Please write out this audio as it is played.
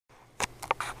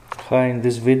Hi, in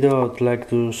this video I would like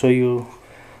to show you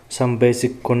some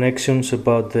basic connections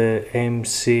about the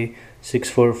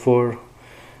AMC644,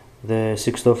 the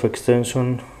 6-off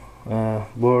extension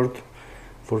board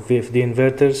for VFD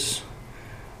inverters,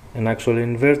 an actual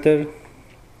inverter,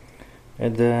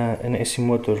 and an AC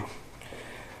motor.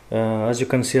 As you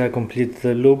can see, I complete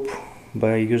the loop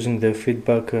by using the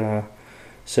feedback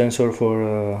sensor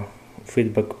for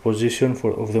feedback position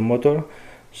of the motor,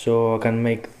 so I can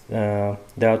make the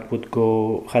output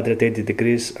go 180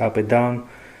 degrees up and down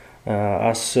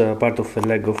as part of a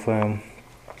leg of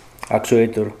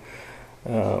actuator.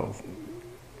 For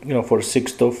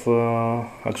 6-off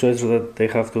actuators that they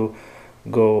have to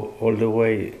go all the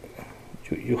way,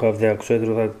 you have the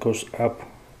actuator that goes up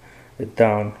and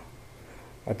down,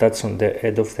 attached on the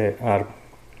head of the arm.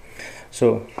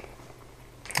 So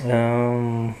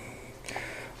I'll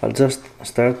just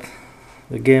start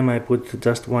the game. I put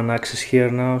just one axis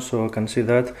here now, so I can see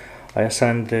that I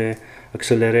assigned the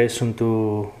acceleration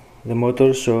to the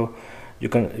motor, so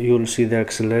you'll see the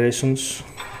accelerations.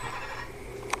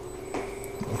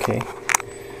 Okay.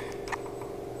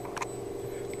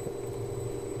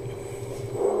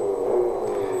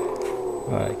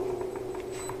 Alright.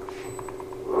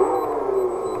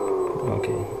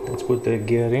 Okay, let's put the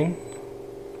gear in.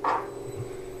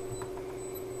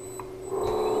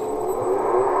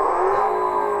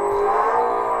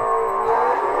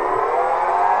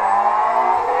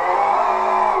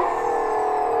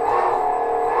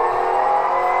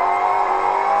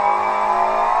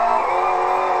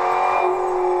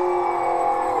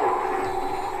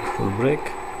 Full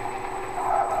brake.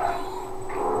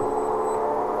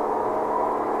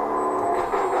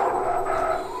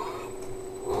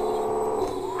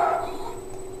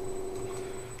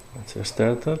 Let's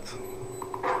restart it.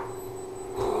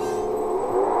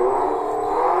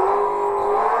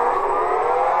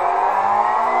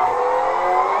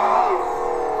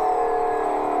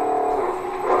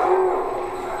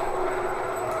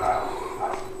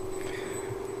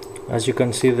 As you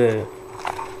can see,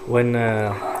 when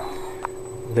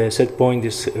the set point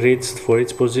is reached for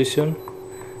each position,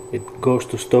 it goes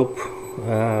to stop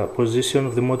position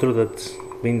of the motor, that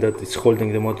means that it's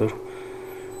holding the motor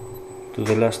to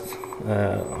the last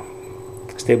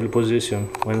stable position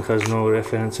when it has no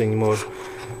reference anymore.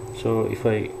 So if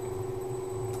I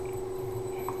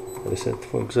reset,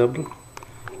 for example,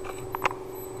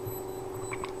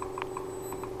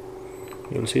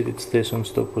 you'll see that it stays on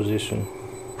stop position.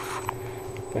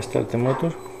 If I start the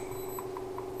motor,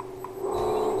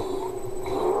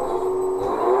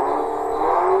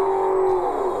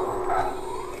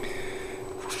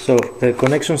 so the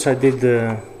connections I did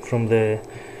from the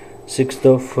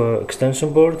 6-off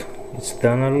extension board, it's the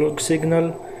analog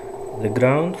signal, the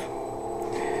ground,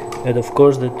 and of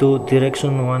course the two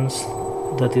direction ones,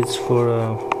 that is for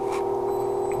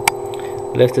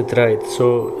left and right.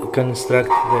 So you can instruct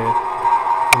the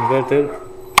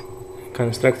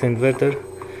inverter,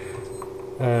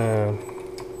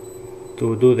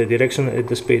 to do the direction and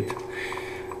the speed.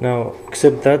 Now,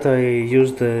 except that, I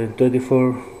used the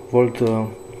 24-volt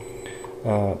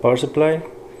power supply,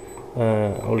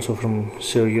 also from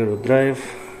Eurodrive,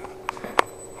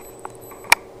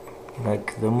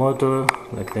 like the motor,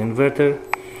 like the inverter.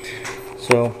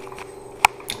 So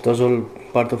it was all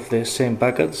part of the same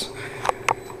package.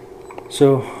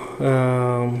 So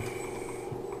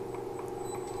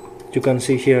you can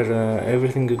see here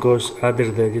everything goes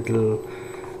under the little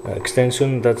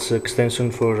extension. That's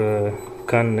extension for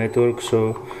CAN network,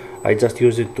 so I just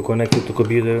use it to connect it to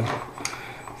computer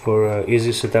for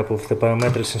easy setup of the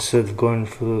parameters instead of going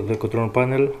through the control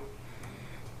panel.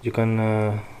 You can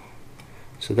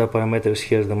set up parameters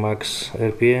here, the max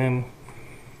RPM,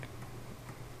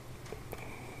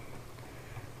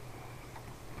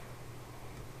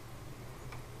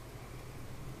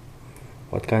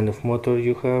 what kind of motor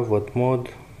you have, what mode.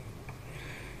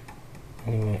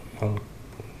 Anyway, I'll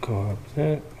go up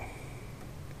there.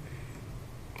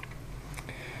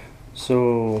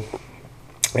 So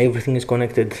everything is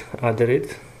connected under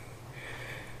it.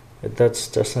 That's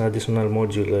just an additional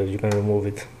module, you can remove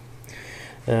it.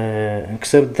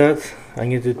 Except that I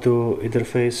needed to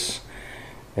interface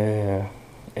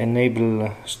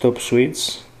enable stop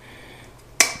switch.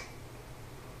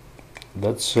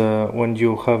 That's when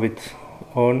you have it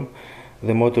on,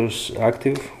 the motor's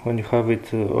active. When you have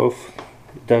it off,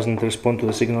 it doesn't respond to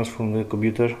the signals from the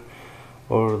computer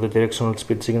or the directional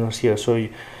speed signals here. So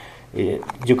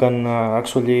you can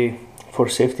actually, for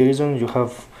safety reasons, you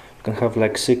can have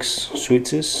like 6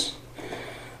 switches.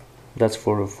 That's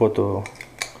for a photo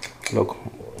lock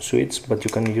switch, but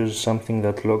you can use something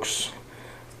that locks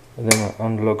then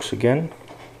unlocks again.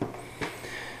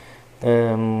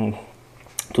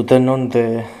 To turn on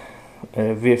the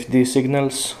VFD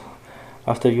signals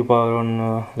after you power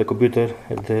on the computer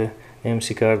at the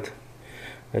AMC card.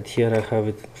 Right here I have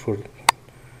it for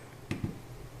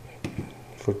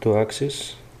 2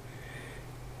 axes.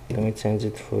 Let me change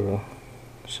it for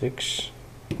 6.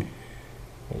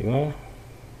 There you are.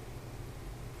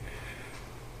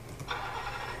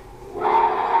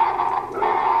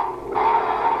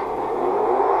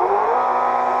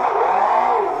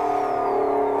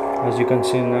 As you can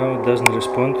see now, it doesn't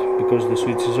respond because the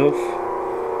switch is off.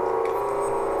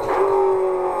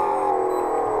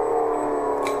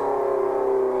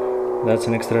 That's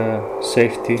an extra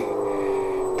safety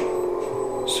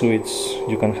switch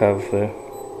you can have.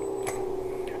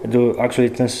 Actually,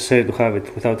 it's necessary to have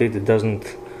it. Without it, it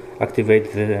doesn't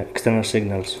activate the external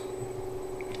signals.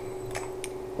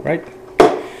 Right?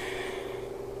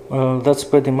 Well, that's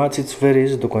pretty much. It's very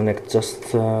easy to connect. Just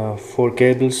 4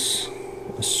 cables,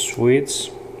 a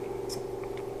switch,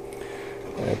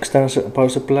 external power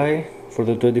supply for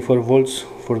the 24 volts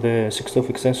for the 6-off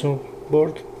extension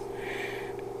board,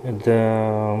 and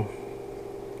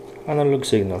analog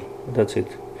signal. That's it.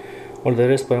 All the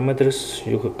rest parameters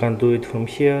you can do it from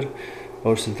here,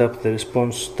 or set up the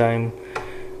response time.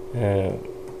 You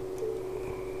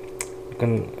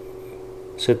can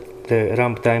set the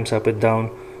ramp times up and down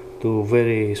to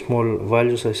very small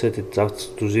values. I set it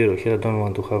just to 0 here. I don't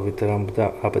want to have it ramped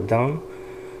up and down.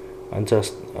 I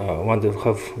just wanted to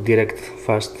have direct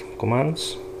fast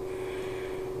commands.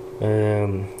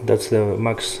 That's the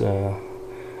max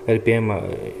RPM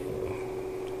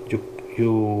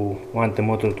you want the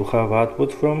motor to have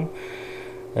output from.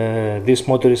 This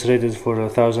motor is rated for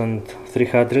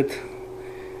 1300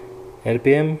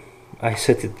 RPM. I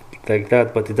set it like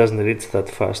that, but it doesn't reach that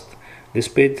fast. This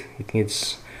speed, it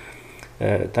needs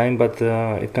time, but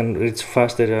it can reach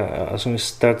faster as soon as it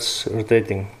starts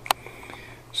rotating.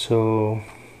 So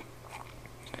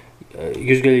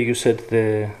usually you set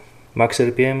the max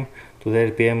RPM to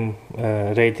the RPM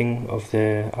rating of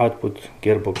the output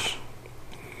gearbox.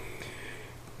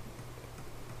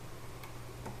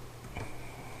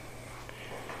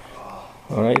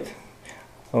 Alright,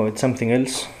 oh, it's something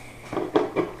else.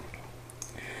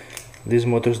 These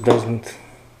motors doesn't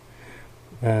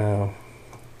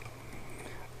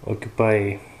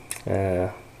occupy,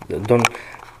 don't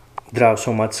draw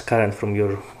so much current from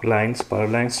your lines, power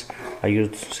lines. I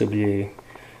used simply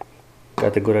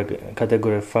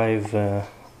category 5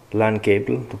 LAN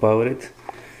cable to power it.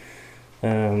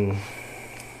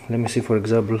 Let me see, for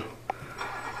example,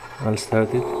 I'll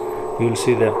start it. You'll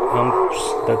see the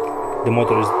amps that the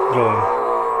motor is drawing.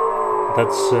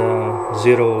 That's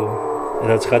 0,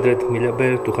 that's 100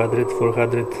 milliampere, 200,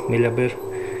 400 milliampere.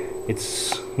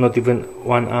 It's not even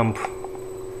 1 amp.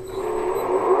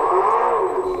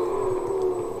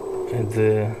 And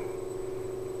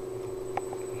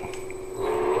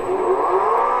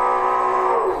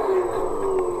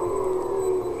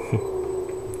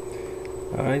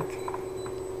alright,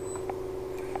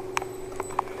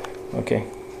 okay,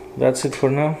 that's it for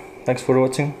now. Thanks for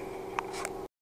watching.